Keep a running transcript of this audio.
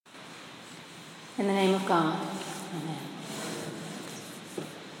In the name of God, amen.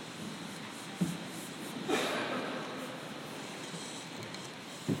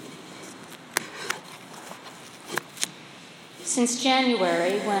 Since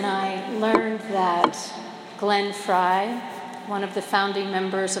January, when I learned that Glenn Frey, one of the founding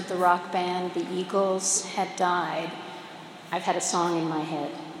members of the rock band The Eagles, had died, I've had a song in my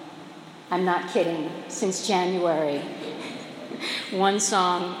head. I'm not kidding. Since January, one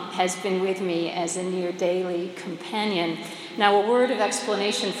song has been with me as a near daily companion. Now, a word of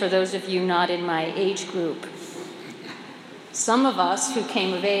explanation for those of you not in my age group. Some of us who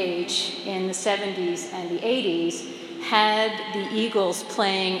came of age in the 70s and the 80s had the Eagles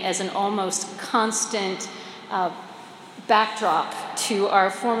playing as an almost constant backdrop to our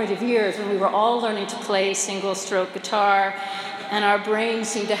formative years when we were all learning to play single-stroke guitar, and our brains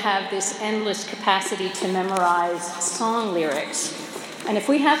seemed to have this endless capacity to memorize song lyrics. And if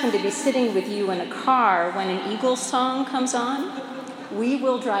we happen to be sitting with you in a car when an Eagles song comes on, we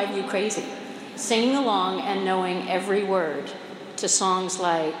will drive you crazy, singing along and knowing every word to songs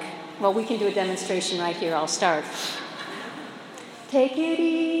like, well, we can do a demonstration right here. I'll start. Take it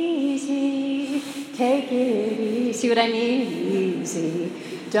easy, take it easy. See what I mean? Easy.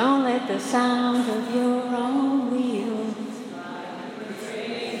 Don't let the sound of your own wheels.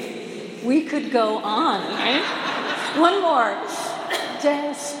 We could go on, right? One more.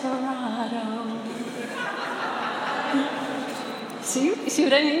 Desperado. See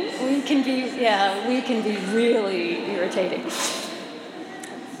what I mean? We can be really irritating.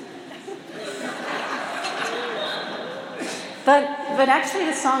 But actually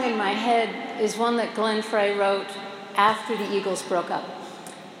the song in my head is one that Glenn Frey wrote after the Eagles broke up.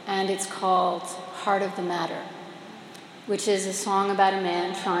 And it's called Heart of the Matter, which is a song about a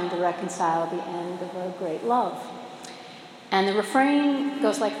man trying to reconcile the end of a great love. And the refrain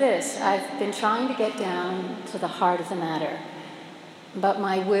goes like this: I've been trying to get down to the heart of the matter, but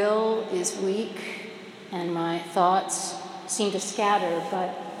my will is weak and my thoughts seem to scatter, but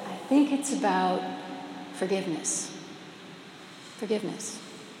I think it's about forgiveness. Forgiveness.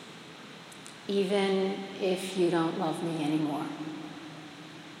 Even if you don't love me anymore.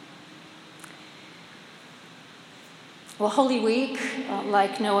 Well, Holy Week,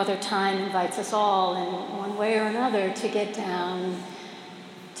 like no other time, invites us all in one way or another to get down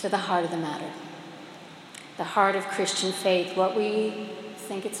to the heart of the matter. The heart of Christian faith, what we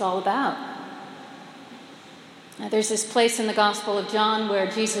think it's all about. Now, there's this place in the Gospel of John where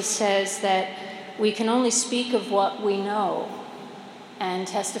Jesus says that we can only speak of what we know and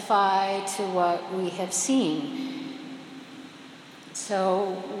testify to what we have seen.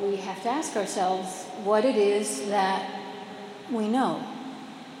 So we have to ask ourselves what it is that we know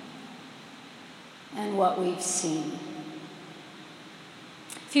and what we've seen.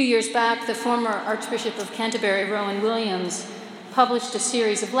 A few years back, the former Archbishop of Canterbury, Rowan Williams, published a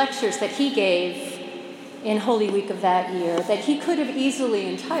series of lectures that he gave in Holy Week of that year that he could have easily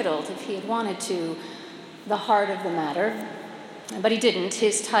entitled, if he had wanted to, The Heart of the Matter. But he didn't.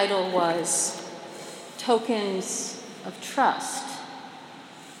 His title was Tokens of Trust,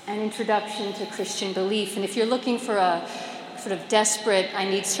 an Introduction to Christian Belief. And if you're looking for a sort of desperate, I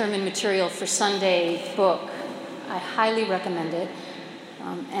need sermon material for Sunday book, I highly recommend it.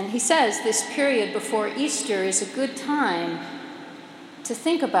 And he says this period before Easter is a good time to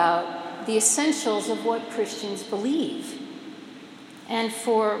think about the essentials of what Christians believe. And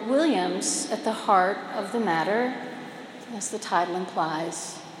for Williams, at the heart of the matter, as the title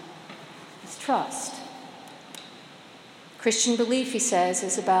implies, is trust. Christian belief, he says,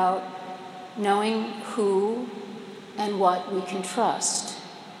 is about knowing who and what we can trust.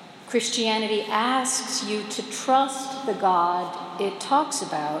 Christianity asks you to trust the God it talks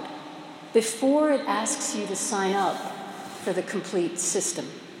about before it asks you to sign up for the complete system.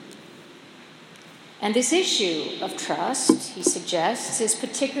 And this issue of trust, he suggests, is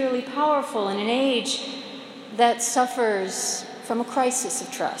particularly powerful in an age that suffers from a crisis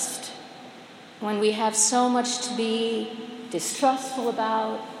of trust, when we have so much to be distrustful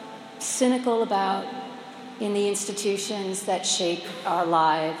about, cynical about, in the institutions that shape our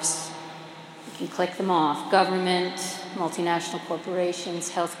lives. We can click them off: government, multinational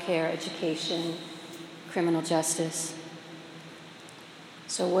corporations, healthcare, education, criminal justice.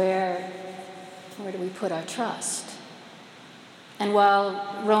 So where do we put our trust? And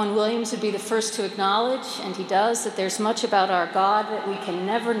while Rowan Williams would be the first to acknowledge, and he does, that there's much about our God that we can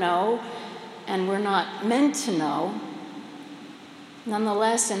never know and we're not meant to know,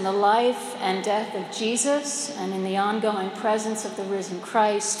 nonetheless, in the life and death of Jesus and in the ongoing presence of the risen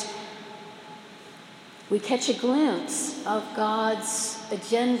Christ, we catch a glimpse of God's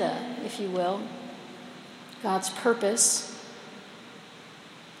agenda, if you will, God's purpose,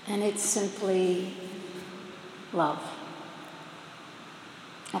 and it's simply love.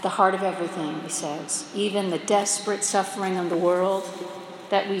 At the heart of everything, he says, even the desperate suffering of the world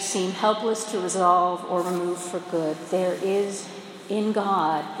that we seem helpless to resolve or remove for good, there is in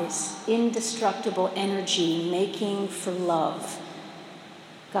God this indestructible energy making for love.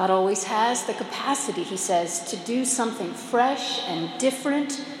 God always has the capacity, he says, to do something fresh and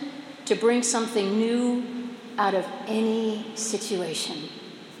different, to bring something new out of any situation,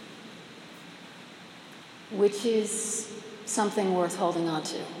 which is something worth holding on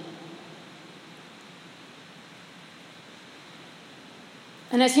to.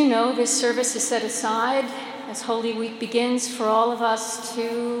 And as you know, this service is set aside as Holy Week begins for all of us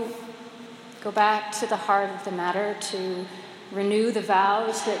to go back to the heart of the matter, to renew the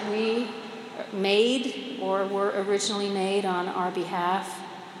vows that we made or were originally made on our behalf,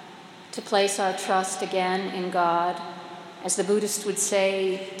 to place our trust again in God, as the Buddhist would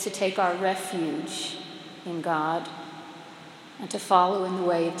say, to take our refuge in God, and to follow in the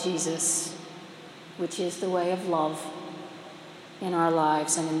way of Jesus, which is the way of love in our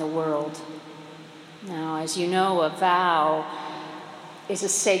lives and in the world. Now, as you know, a vow is a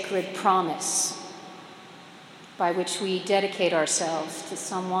sacred promise by which we dedicate ourselves to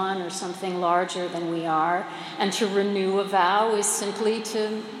someone or something larger than we are. And to renew a vow is simply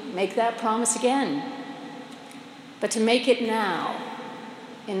to make that promise again, but to make it now,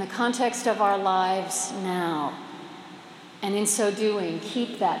 in the context of our lives now. And in so doing,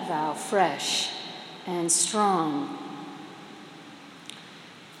 keep that vow fresh and strong.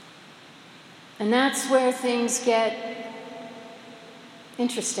 And that's where things get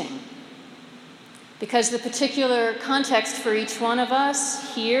interesting, because the particular context for each one of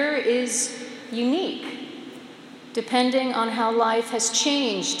us here is unique, depending on how life has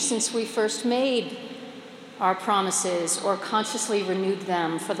changed since we first made our promises or consciously renewed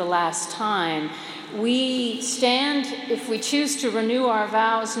them for the last time. We stand, if we choose to renew our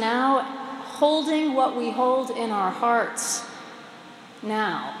vows now, holding what we hold in our hearts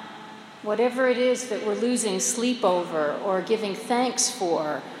now. Whatever it is that we're losing sleep over or giving thanks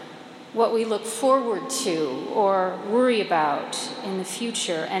for, what we look forward to or worry about in the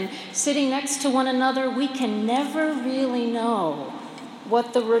future. And sitting next to one another, we can never really know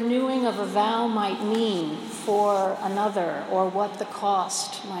what the renewing of a vow might mean for another or what the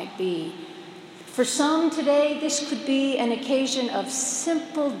cost might be. For some today, this could be an occasion of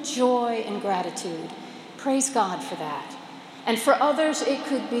simple joy and gratitude. Praise God for that. And for others, it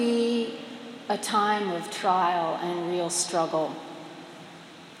could be a time of trial and real struggle.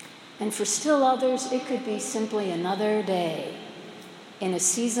 And for still others, it could be simply another day in a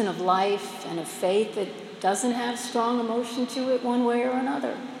season of life and of faith that doesn't have strong emotion to it one way or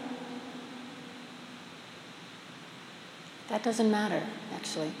another. That doesn't matter,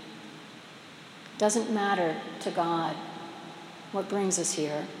 actually. It doesn't matter to God what brings us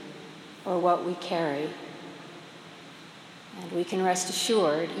here or what we carry. And we can rest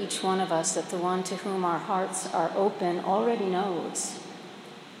assured, each one of us, that the one to whom our hearts are open already knows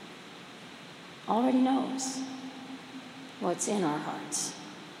what's in our hearts,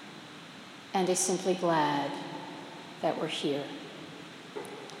 and is simply glad that we're here.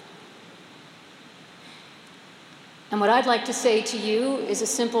 And what I'd like to say to you is a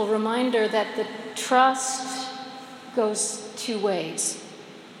simple reminder that the trust goes two ways.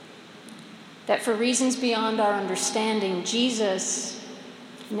 That for reasons beyond our understanding, Jesus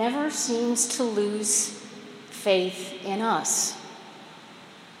never seems to lose faith in us,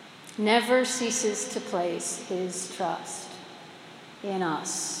 never ceases to place his trust in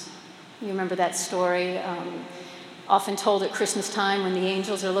us. You remember that story, often told at Christmas time, when the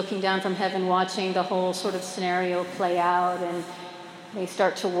angels are looking down from heaven watching the whole sort of scenario play out, and they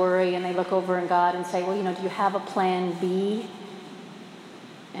start to worry, and they look over at God and say, well, do you have a plan B?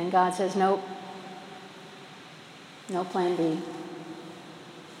 And God says, nope, no plan B.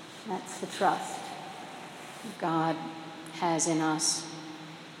 That's the trust God has in us.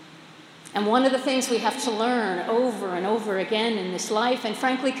 And one of the things we have to learn over and over again in this life, and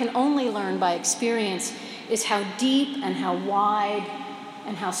frankly can only learn by experience, is how deep and how wide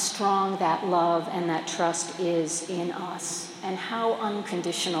and how strong that love and that trust is in us, and how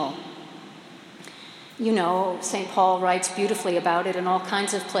unconditional. St. Paul writes beautifully about it in all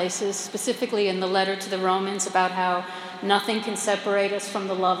kinds of places, specifically in the letter to the Romans, about how nothing can separate us from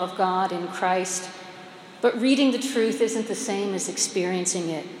the love of God in Christ. But reading the truth isn't the same as experiencing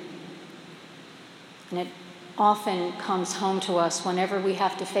it. And it often comes home to us whenever we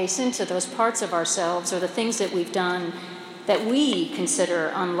have to face into those parts of ourselves or the things that we've done that we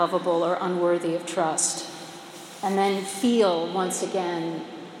consider unlovable or unworthy of trust. and then feel once again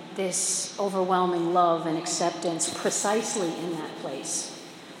this overwhelming love and acceptance precisely in that place,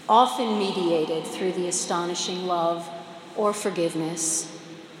 often mediated through the astonishing love or forgiveness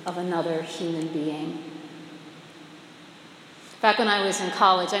of another human being. Back when I was in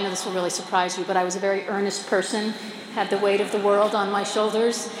college, I know this will really surprise you, but I was a very earnest person, had the weight of the world on my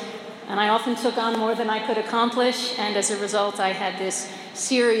shoulders, and I often took on more than I could accomplish, and as a result, I had this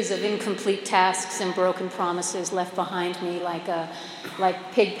series of incomplete tasks and broken promises left behind me like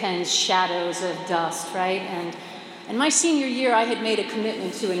Pigpen's shadows of dust, right? And my senior year, I had made a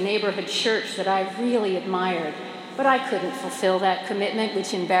commitment to a neighborhood church that I really admired, but I couldn't fulfill that commitment,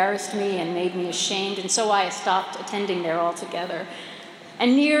 which embarrassed me and made me ashamed, and so I stopped attending there altogether.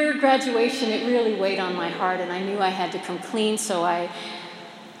 And near graduation, it really weighed on my heart, and I knew I had to come clean, so I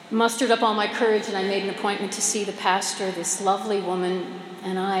mustered up all my courage, and I made an appointment to see the pastor, this lovely woman,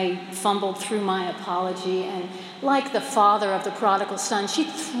 and I fumbled through my apology, and like the father of the prodigal son, she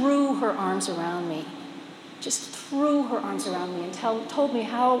threw her arms around me, just threw her arms around me and told me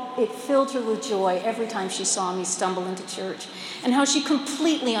how it filled her with joy every time she saw me stumble into church, and how she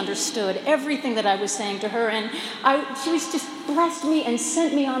completely understood everything that I was saying to her, and she was just blessed me and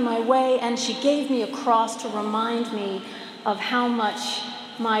sent me on my way, and she gave me a cross to remind me of how much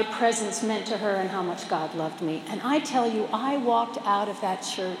my presence meant to her and how much God loved me. And I tell you, I walked out of that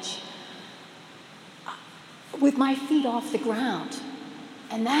church with my feet off the ground.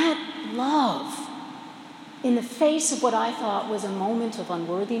 And that love, in the face of what I thought was a moment of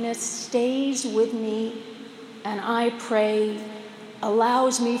unworthiness, stays with me, and I pray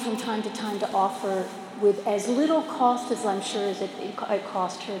allows me from time to time to offer with as little cost as I'm sure as it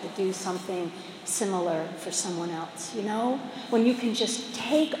cost her to do something similar for someone else. You know, when you can just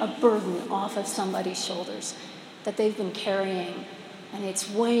take a burden off of somebody's shoulders that they've been carrying, and it's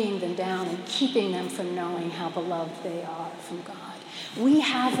weighing them down and keeping them from knowing how beloved they are from God. We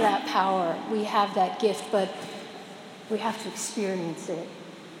have that power, we have that gift, but we have to experience it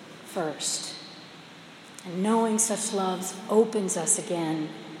first. And knowing such loves opens us again.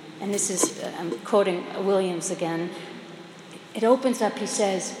 And this is, I'm quoting Williams again. It opens up, he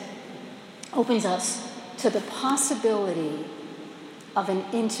says, opens us to the possibility of an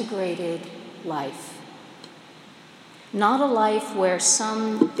integrated life. Not a life where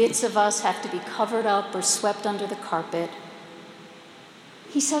some bits of us have to be covered up or swept under the carpet.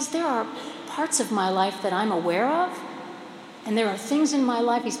 He says there are parts of my life that I'm aware of, and there are things in my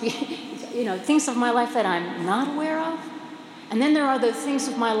life, things of my life that I'm not aware of. And then there are the things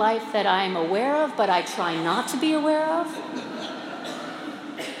of my life that I'm aware of, but I try not to be aware of,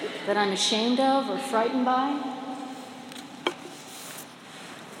 that I'm ashamed of or frightened by.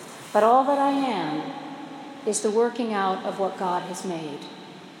 But all that I am is the working out of what God has made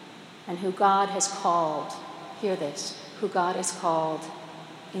and who God has called, hear this, who God has called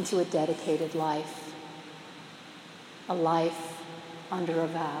into a dedicated life, a life under a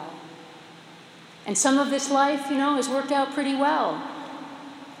vow. And some of this life, has worked out pretty well.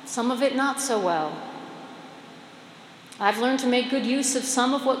 Some of it not so well. I've learned to make good use of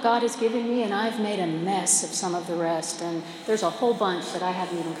some of what God has given me, and I've made a mess of some of the rest. And there's a whole bunch that I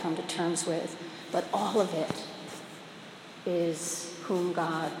haven't even come to terms with. But all of it is whom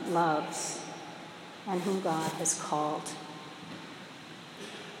God loves and whom God has called.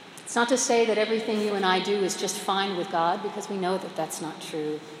 It's not to say that everything you and I do is just fine with God, because we know that that's not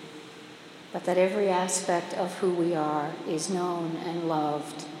true. But that every aspect of who we are is known and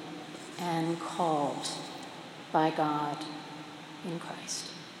loved and called by God in Christ.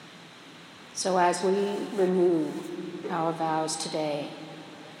 So as we renew our vows today,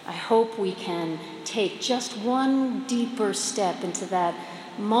 I hope we can take just one deeper step into that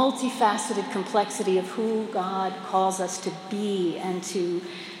multifaceted complexity of who God calls us to be and to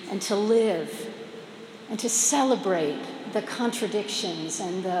live, and to celebrate the contradictions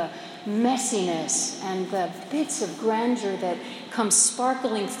and the messiness and the bits of grandeur that come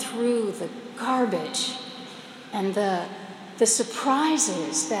sparkling through the garbage, and the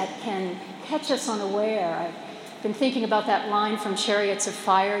surprises that can catch us unaware. I've been thinking about that line from Chariots of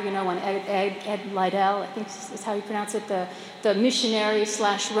Fire, when Ed Liddell, I think is how you pronounce it, the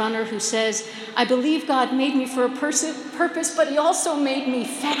missionary/runner who says, "I believe God made me for a purpose, but he also made me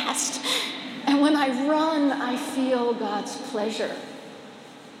fast. And when I run, I feel God's pleasure."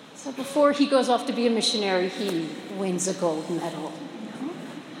 So before he goes off to be a missionary, he wins a gold medal.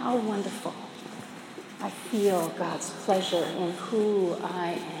 How wonderful. I feel God's pleasure in who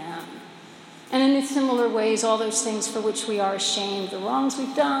I am. And in similar ways, all those things for which we are ashamed, the wrongs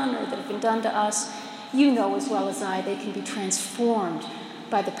we've done or that have been done to us, you know as well as I, they can be transformed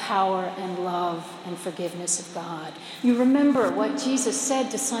by the power and love and forgiveness of God. You remember what Jesus said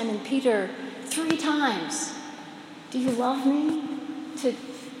to Simon Peter 3 times. Do you love me?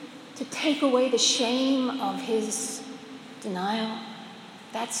 To take away the shame of his denial.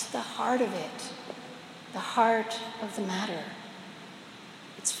 That's the heart of it, the heart of the matter.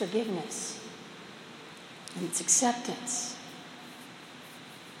 It's forgiveness, and it's acceptance,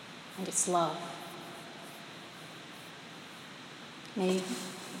 and it's love. May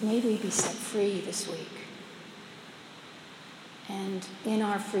we be set free this week, and in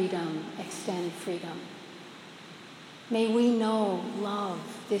our freedom, extend freedom. May we know love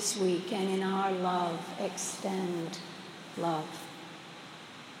this week, and in our love, extend love.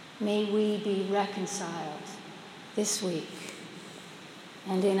 May we be reconciled this week,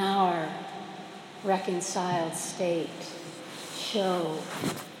 and in our reconciled state, show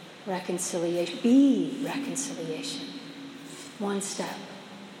reconciliation, be reconciliation. One step,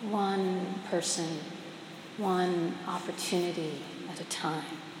 one person, one opportunity at a time.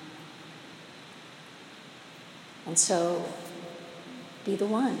 And so, be the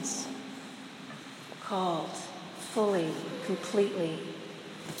ones called fully, completely,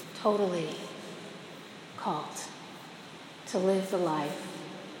 totally called to live the life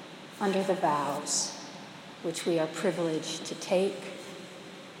under the vows which we are privileged to take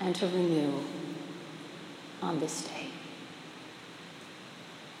and to renew on this day.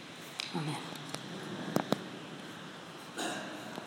 Amen.